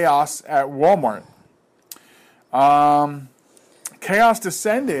about chaos at Walmart. Chaos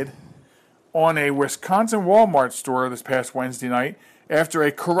descended on a Wisconsin Walmart store this past Wednesday night after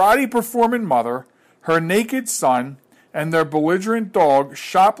a karate-performing mother, her naked son, and their belligerent dog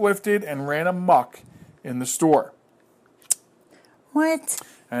shoplifted and ran amok in the store. What?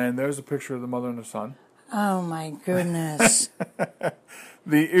 And there's a picture of the mother and the son. Oh, my goodness.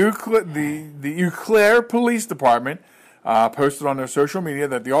 The Eau Claire Police Department posted on their social media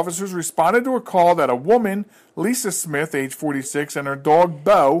that the officers responded to a call that a woman, Lisa Smith, age 46, and her dog,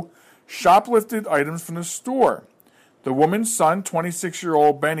 Bo, shoplifted items from the store. The woman's son,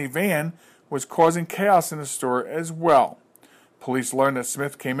 26-year-old Benny Van, was causing chaos in the store as well. Police learned that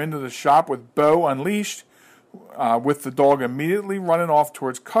Smith came into the shop with Bo unleashed, with the dog immediately running off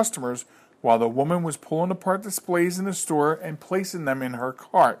towards customers while the woman was pulling apart displays in the store and placing them in her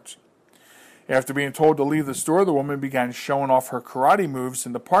cart. After being told to leave the store, the woman began showing off her karate moves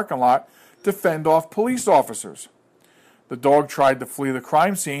in the parking lot to fend off police officers. The dog tried to flee the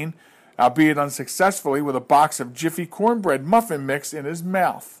crime scene, albeit unsuccessfully, with a box of Jiffy cornbread muffin mix in his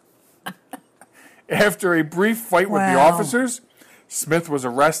mouth. After a brief fight with the officers, Smith was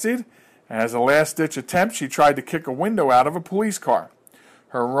arrested, and as a last-ditch attempt, she tried to kick a window out of a police car.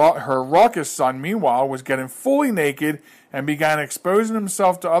 Her raucous son, meanwhile, was getting fully naked and began exposing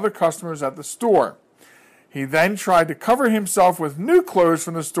himself to other customers at the store. He then tried to cover himself with new clothes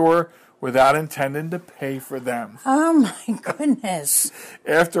from the store without intending to pay for them. Oh, my goodness.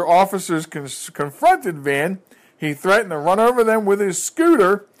 After officers confronted Van, he threatened to run over them with his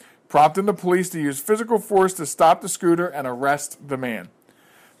scooter, prompting the police to use physical force to stop the scooter and arrest the man.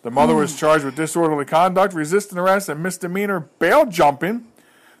 The mother was charged with disorderly conduct, resisting arrest, and misdemeanor bail jumping.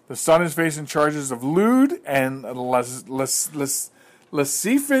 The son is facing charges of lewd and lascivious.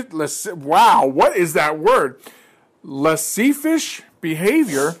 Wow, what is that word? Lascivious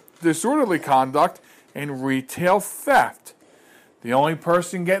behavior, disorderly conduct, and retail theft. The only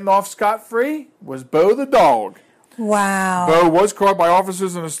person getting off scot-free was Bo the dog. Wow. Bo was caught by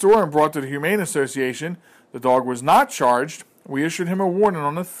officers in a store and brought to the Humane Association. The dog was not charged. We issued him a warning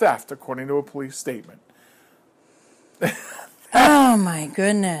on the theft, according to a police statement. Oh, my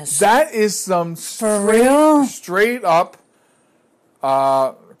goodness. That is some real? straight up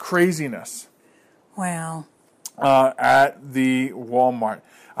craziness. Wow. At the Walmart.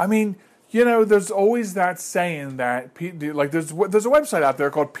 I mean, you know, there's always that saying that, like, there's a website out there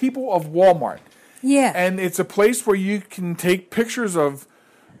called People of Walmart. Yeah. And it's a place where you can take pictures of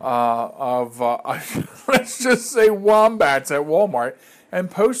let's just say wombats at Walmart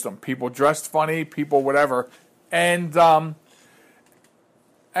and post them. People dressed funny, people whatever. And then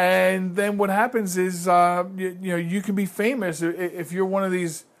what happens is, you can be famous if you're one of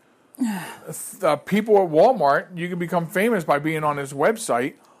these people at Walmart. You can become famous by being on this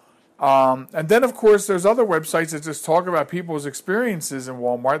website. And then, of course, there's other websites that just talk about people's experiences in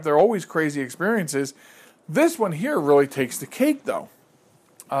Walmart. They're always crazy experiences. This one here really takes the cake, though.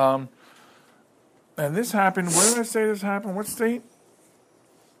 And this happened, where did I say this happened? What state?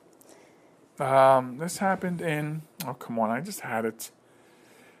 This happened in, oh, come on, I just had it.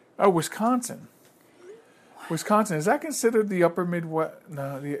 Oh, Wisconsin. Wisconsin. Is that considered the upper Midwest?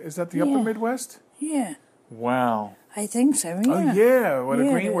 No, is that the upper Midwest? Yeah. Wow. I think so, yeah. Oh, yeah.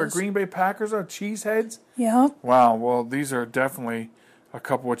 Where is. Green Bay Packers are, cheeseheads? Yep. Wow. Well, these are definitely a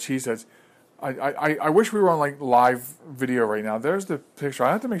couple of cheeseheads. I wish we were on, like, live video right now. There's the picture.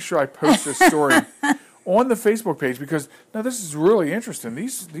 I have to make sure I post this story on the Facebook page because, now, this is really interesting.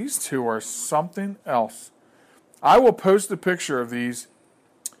 These two are something else. I will post a picture of these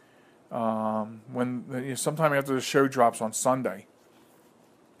when sometime after the show drops on Sunday.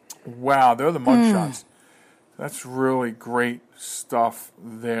 Wow, they're the mugshots. That's really great stuff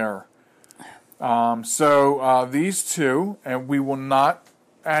there. So these two, and we will not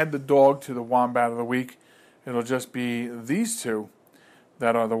add the dog to the Wombat of the Week. It'll just be these two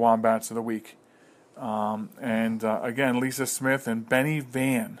that are the Wombats of the Week. Again, Lisa Smith and Benny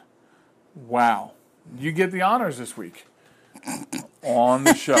Van. Wow. You get the honors this week on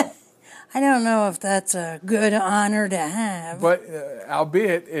the show. I don't know if that's a good honor to have. But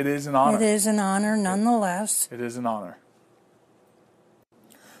albeit, it is an honor. It is an honor nonetheless. It is an honor.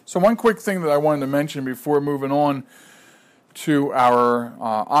 So one quick thing that I wanted to mention before moving on to our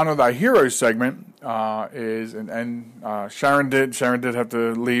Honor Thy Heroes segment is, and Sharon did have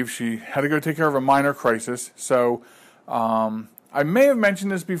to leave. She had to go take care of a minor crisis. So I may have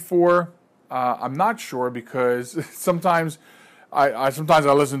mentioned this before. I'm not sure because sometimes I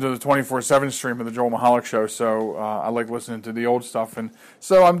listen to the 24/7 stream of the Joel Michalec Show, so I like listening to the old stuff. And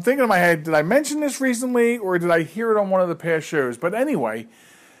so I'm thinking in my head, did I mention this recently or did I hear it on one of the past shows? But anyway,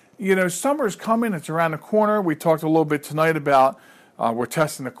 summer's coming. It's around the corner. We talked a little bit tonight about we're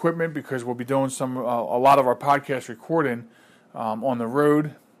testing equipment because we'll be doing a lot of our podcast recording on the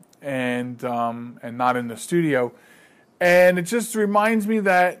road and not in the studio. And it just reminds me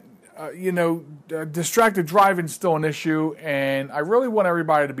that distracted driving is still an issue, and I really want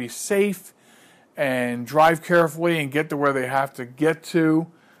everybody to be safe and drive carefully and get to where they have to get to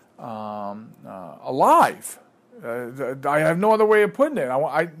alive. I have no other way of putting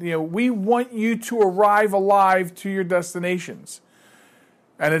it. We want you to arrive alive to your destinations,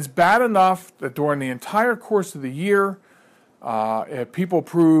 and it's bad enough that during the entire course of the year, people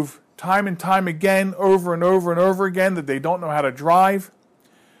prove time and time again, over and over and over again, that they don't know how to drive.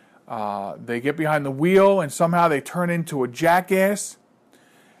 They get behind the wheel and somehow they turn into a jackass.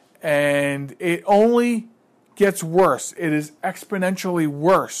 And it only gets worse. It is exponentially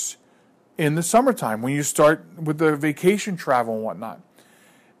worse in the summertime when you start with the vacation travel and whatnot.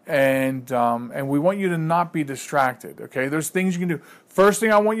 And we want you to not be distracted, okay? There's things you can do. First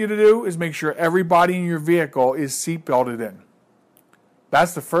thing I want you to do is make sure everybody in your vehicle is seatbelted in.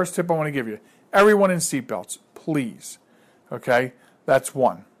 That's the first tip I want to give you. Everyone in seatbelts, please. Okay? That's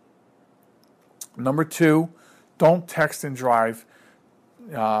one. Number two, don't text and drive.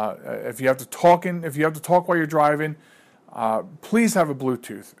 If you have to talk while you're driving, please have a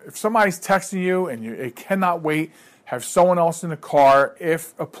Bluetooth. If somebody's texting you and it cannot wait, have someone else in the car,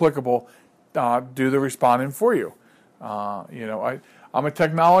 if applicable, do the responding for you. I'm a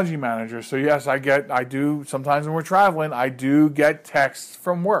technology manager, so yes, I do sometimes when we're traveling, I do get texts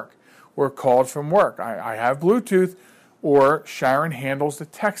from work or calls from work. I have Bluetooth, or Sharon handles the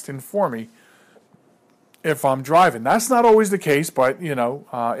texting for me if I'm driving. That's not always the case, but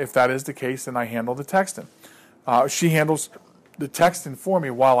if that is the case, then I handle the texting. She handles the texting for me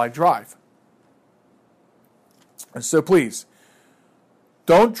while I drive. And so please,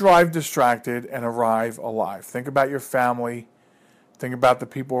 don't drive distracted and arrive alive. Think about your family. Think about the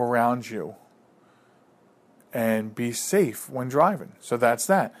people around you. and be safe when driving. So that's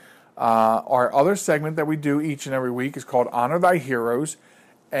that. Our other segment that we do each and every week is called Honor Thy Heroes.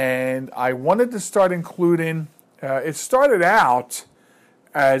 And I wanted to start including, it started out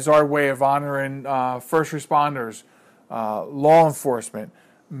as our way of honoring first responders, law enforcement,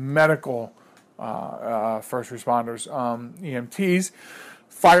 medical first responders, EMTs,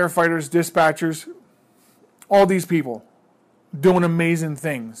 firefighters, dispatchers, all these people doing amazing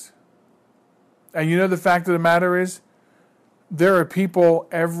things. And you know the fact of the matter is, there are people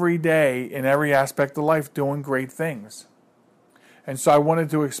every day in every aspect of life doing great things. And so I wanted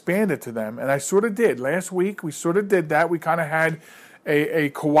to expand it to them, and I sort of did. Last week, we sort of did that. We kind of had a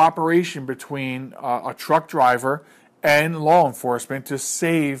cooperation between a truck driver and law enforcement to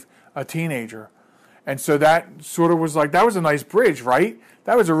save a teenager. And so that sort of was like, that was a nice bridge, right?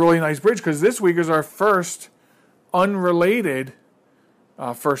 That was a really nice bridge, because this week is our first unrelated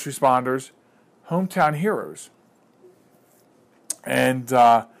first responders, hometown heroes. And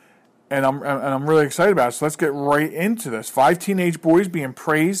I'm really excited about it. So let's get right into this. 5 teenage boys being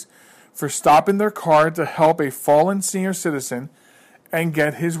praised for stopping their car to help a fallen senior citizen and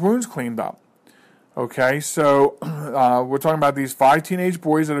get his wounds cleaned up. Okay, so we're talking about these 5 teenage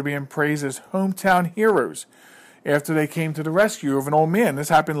boys that are being praised as hometown heroes after they came to the rescue of an old man. This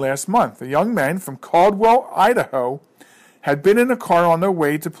happened last month. The young men from Caldwell, Idaho, had been in a car on their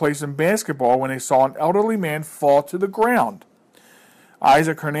way to play some basketball when they saw an elderly man fall to the ground.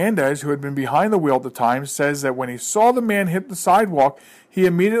 Isaac Hernandez, who had been behind the wheel at the time, says that when he saw the man hit the sidewalk, he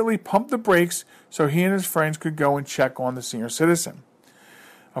immediately pumped the brakes so he and his friends could go and check on the senior citizen.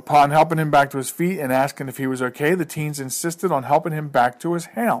 Upon helping him back to his feet and asking if he was okay, the teens insisted on helping him back to his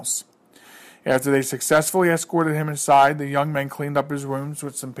house. After they successfully escorted him inside, the young men cleaned up his wounds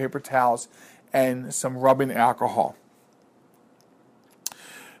with some paper towels and some rubbing alcohol.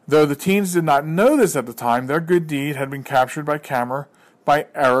 Though the teens did not know this at the time, their good deed had been captured by camera by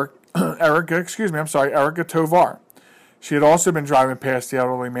Erica Tovar. She had also been driving past the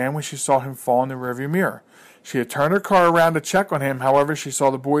elderly man when she saw him fall in the rearview mirror. She had turned her car around to check on him. However, she saw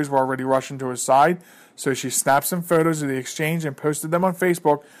the boys were already rushing to his side, so she snapped some photos of the exchange and posted them on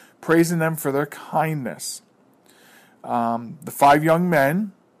Facebook, praising them for their kindness. The 5 young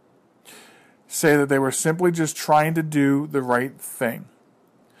men say that they were simply just trying to do the right thing.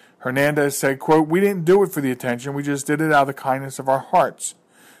 Hernandez said, quote, "We didn't do it for the attention. We just did it out of the kindness of our hearts.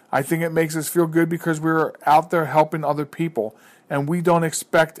 I think it makes us feel good because we were out there helping other people, and we don't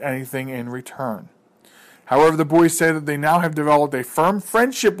expect anything in return." However, the boys say that they now have developed a firm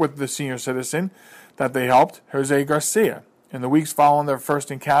friendship with the senior citizen that they helped, Jose Garcia. In the weeks following their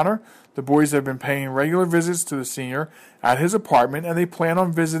first encounter, the boys have been paying regular visits to the senior at his apartment, and they plan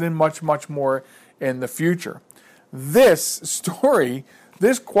on visiting much, much more in the future. This story,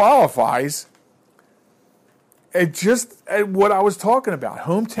 this qualifies at just at what I was talking about.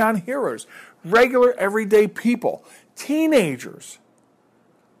 Hometown heroes, regular everyday people, teenagers.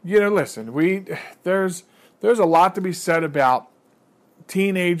 You know, listen, there's a lot to be said about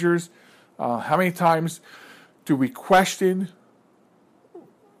teenagers. How many times do we question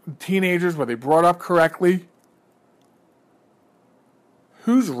teenagers? Were they brought up correctly?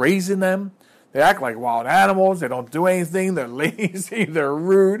 Who's raising them? They act like wild animals. They don't do anything. They're lazy. They're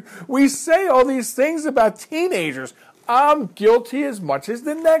rude. We say all these things about teenagers. I'm guilty as much as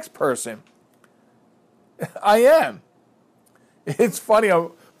the next person. I am. It's funny.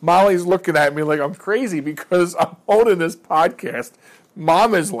 Molly's looking at me like I'm crazy because I'm holding this podcast.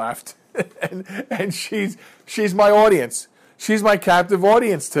 Mom has left, and she's my audience. She's my captive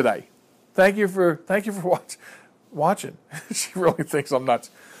audience today. Thank you for watching. She really thinks I'm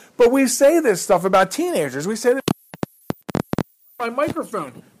nuts. But we say this stuff about teenagers. We say that my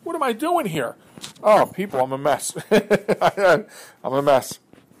microphone. What am I doing here? Oh, people, I'm a mess. I'm a mess.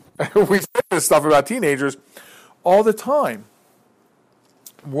 We say this stuff about teenagers all the time.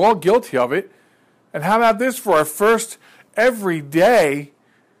 We're all guilty of it. And how about this for our first everyday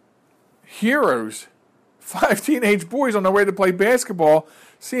heroes? 5 teenage boys on their way to play basketball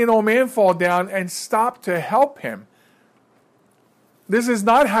see an old man fall down and stop to help him. This is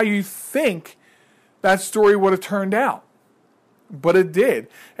not how you think that story would have turned out. But it did.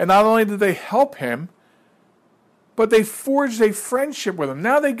 And not only did they help him, but they forged a friendship with him.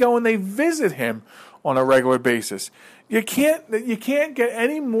 Now they go and they visit him on a regular basis. You can't get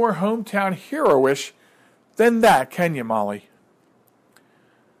any more hometown heroish than that, can you, Molly?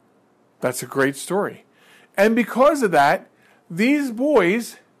 That's a great story. And because of that, these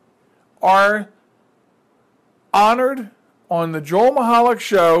boys are honored on the Joel Michalec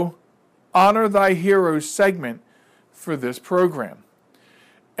Show, Honor Thy Heroes segment for this program.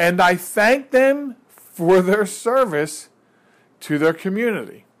 And I thank them for their service to their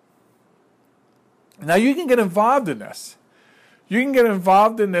community. Now, you can get involved in this. You can get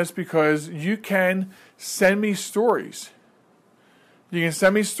involved in this because you can send me stories. You can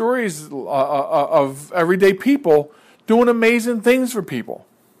send me stories of everyday people doing amazing things for people.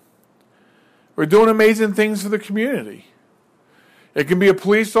 Or doing amazing things for the community. It can be a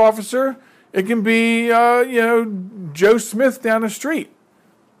police officer. It can be, Joe Smith down the street.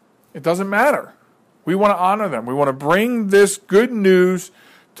 It doesn't matter. We want to honor them. We want to bring this good news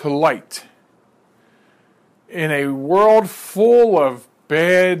to light. In a world full of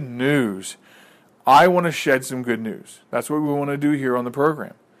bad news, I want to shed some good news. That's what we want to do here on the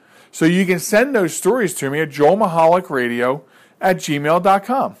program. So you can send those stories to me at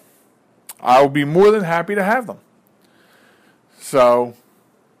joelmichalecradio@gmail.com. I will be more than happy to have them. So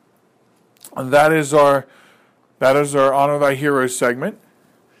that is our Honor Thy Heroes segment.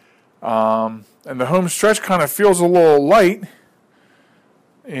 And the home stretch kind of feels a little light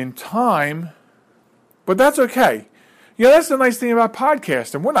in time, but that's okay. That's the nice thing about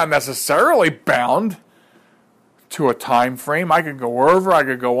podcasting. We're not necessarily bound to a time frame. I could go over, I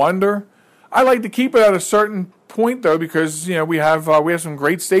could go under. I like to keep it at a certain point, though, because we have some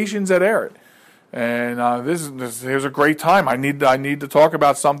great stations that air it, and here's a great time. I need to talk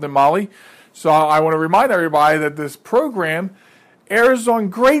about something, Molly. So I want to remind everybody that this program airs on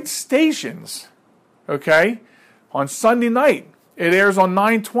great stations. Okay, on Sunday night it airs on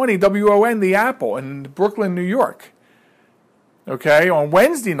 920 WON The Apple in Brooklyn, New York. Okay, on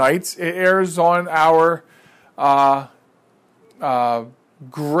Wednesday nights it airs on our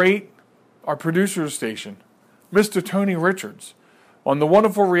producer station, Mr. Tony Richards, on the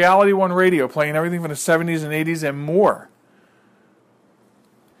wonderful Reality One Radio, playing everything from the 70s and 80s and more.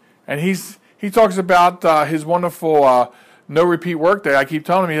 And he talks about his wonderful no repeat work day. I keep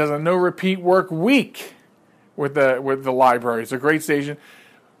telling him he has a no repeat work week with the library. It's a great station.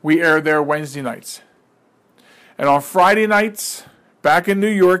 We air there Wednesday nights. And on Friday nights, back in New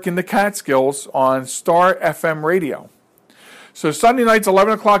York in the Catskills on Star FM Radio. So Sunday nights,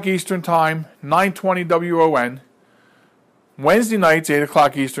 11 o'clock Eastern Time, 920 WON. Wednesday nights, 8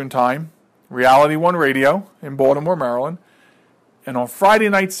 o'clock Eastern Time, Reality One Radio in Baltimore, Maryland. And on Friday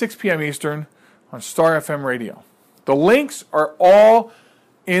night, 6 p.m. Eastern, on Star FM Radio. The links are all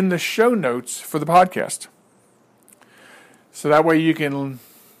in the show notes for the podcast. So that way you can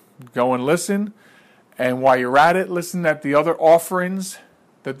go and listen. And while you're at it, listen at the other offerings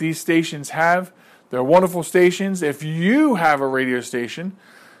that these stations have. They're wonderful stations. If you have a radio station,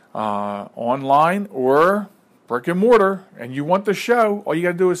 online or brick and mortar, and you want the show, all you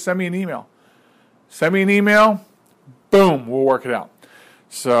got to do is send me an email. Send me an email. Boom, we'll work it out.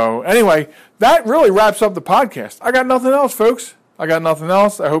 So anyway, that really wraps up the podcast. I got nothing else, folks. I got nothing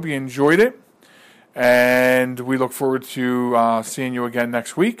else. I hope you enjoyed it. And we look forward to seeing you again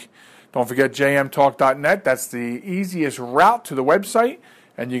next week. Don't forget jmtalk.net. That's the easiest route to the website,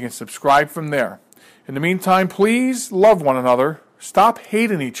 and you can subscribe from there. In the meantime, please love one another. Stop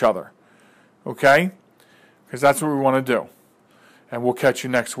hating each other. Okay? Because that's what we want to do. And we'll catch you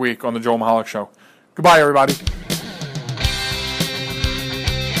next week on the Joel Michalec Show. Goodbye, everybody.